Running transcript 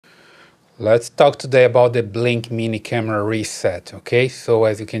Let's talk today about the Blink Mini Camera reset. Okay, so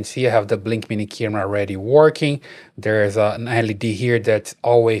as you can see, I have the Blink Mini Camera already working. There's an LED here that's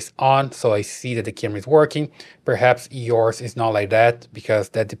always on, so I see that the camera is working. Perhaps yours is not like that because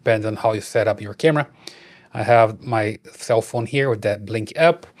that depends on how you set up your camera. I have my cell phone here with that Blink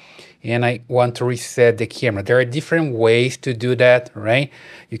app, and I want to reset the camera. There are different ways to do that, right?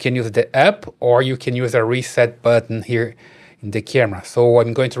 You can use the app or you can use a reset button here in the camera. So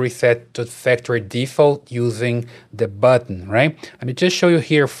I'm going to reset to factory default using the button, right? Let me just show you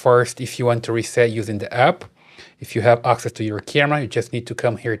here first if you want to reset using the app. If you have access to your camera, you just need to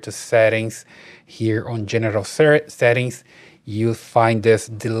come here to settings. Here on general settings, you find this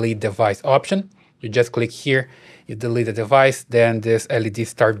delete device option. You just click here, you delete the device, then this LED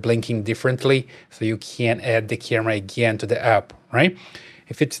start blinking differently, so you can add the camera again to the app, right?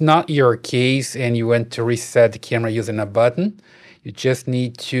 If it's not your case and you want to reset the camera using a button, you just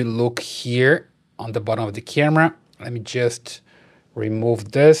need to look here on the bottom of the camera. Let me just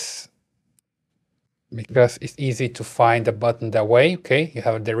remove this because it's easy to find the button that way. Okay, you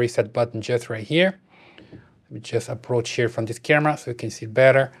have the reset button just right here. Let me just approach here from this camera so you can see it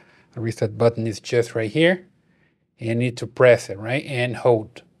better. The reset button is just right here. And you need to press it, right, and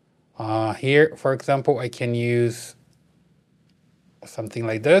hold. Here, for example, I can use something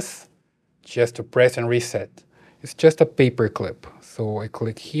like this just to press and reset. It's just a paper clip. So I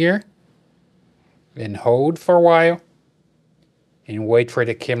click here and hold for a while and wait for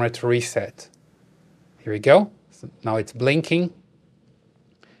the camera to reset. Here we go. So now it's blinking.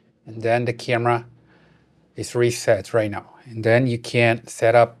 And then the camera is reset right now. And then you can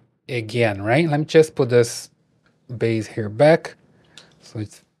set up again, right? Let me just put this base here back so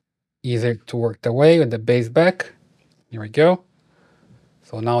it's easier to work the way with the base back. Here we go.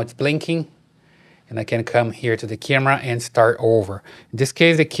 So now it's blinking and I can come here to the camera and start over. In this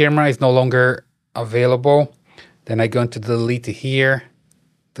case, the camera is no longer available. Then I'm going to delete here,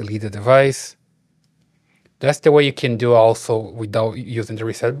 delete the device. That's the way you can do also without using the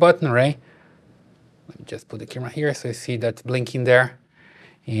reset button, right? Let me just put the camera here so you see that's blinking there.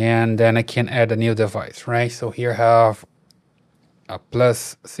 And then I can add a new device, right? So here I have a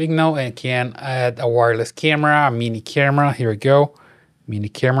plus signal and I can add a wireless camera, a mini camera. Here we go. Mini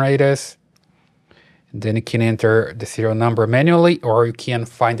camera it is. And then you can enter the serial number manually or you can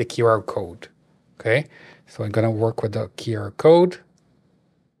find the QR code. Okay, so I'm gonna work with the QR code.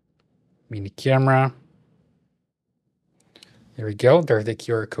 Mini camera. Here we go. There's the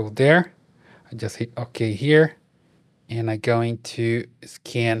QR code there. I just hit OK here. And I'm going to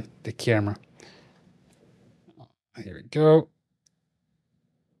scan the camera. Here we go.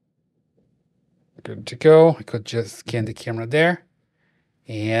 Good to go. I could just scan the camera there.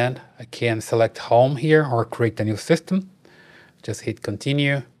 And I can select home here or create a new system. Just hit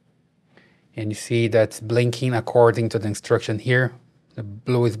continue. And you see that's blinking according to the instruction here. The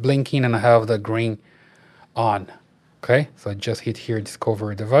blue is blinking and I have the green on. Okay, so I just hit here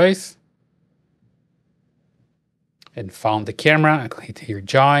discover device. And found the camera. I hit here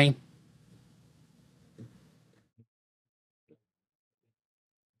join.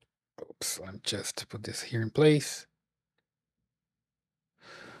 Oops, let me just put this here in place.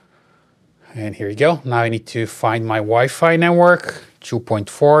 And here you go. Now I need to find my Wi-Fi network,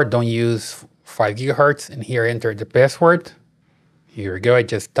 2.4. Don't use 5 gigahertz. And here enter the password. Here we go. I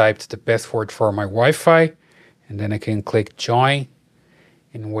just typed the password for my Wi-Fi. And then I can click join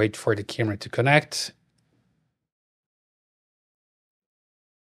and wait for the camera to connect.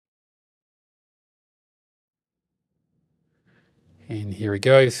 And here we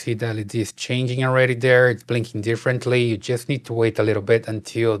go. You see the LED is changing already there. It's blinking differently. You just need to wait a little bit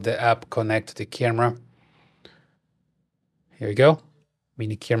until the app connects to the camera. Here we go.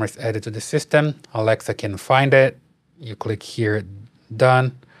 Mini camera is added to the system. Alexa can find it. You click here,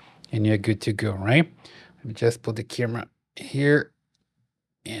 done, and you're good to go, right? Let me just put the camera here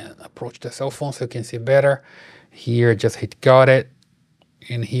and approach the cell phone so you can see better. Here, just hit got it.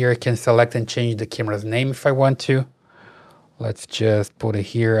 And here I can select and change the camera's name if I want to. Let's just put it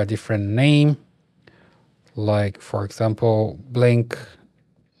here a different name. Like, for example, Blink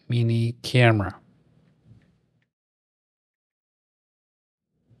Mini Camera.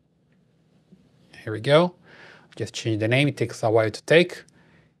 Here we go. Just change the name. It takes a while to take.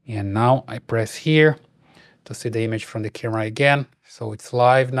 And now I press here to see the image from the camera again. So it's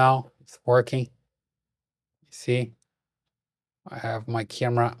live now. It's working. You see, I have my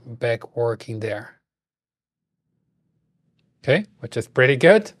camera back working there. Okay, which is pretty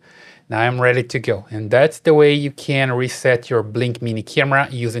good. Now I'm ready to go. And that's the way you can reset your Blink Mini camera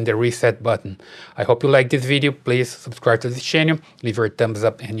using the reset button. I hope you like this video. Please subscribe to this channel, leave your thumbs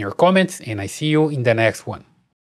up and your comments, and I see you in the next one.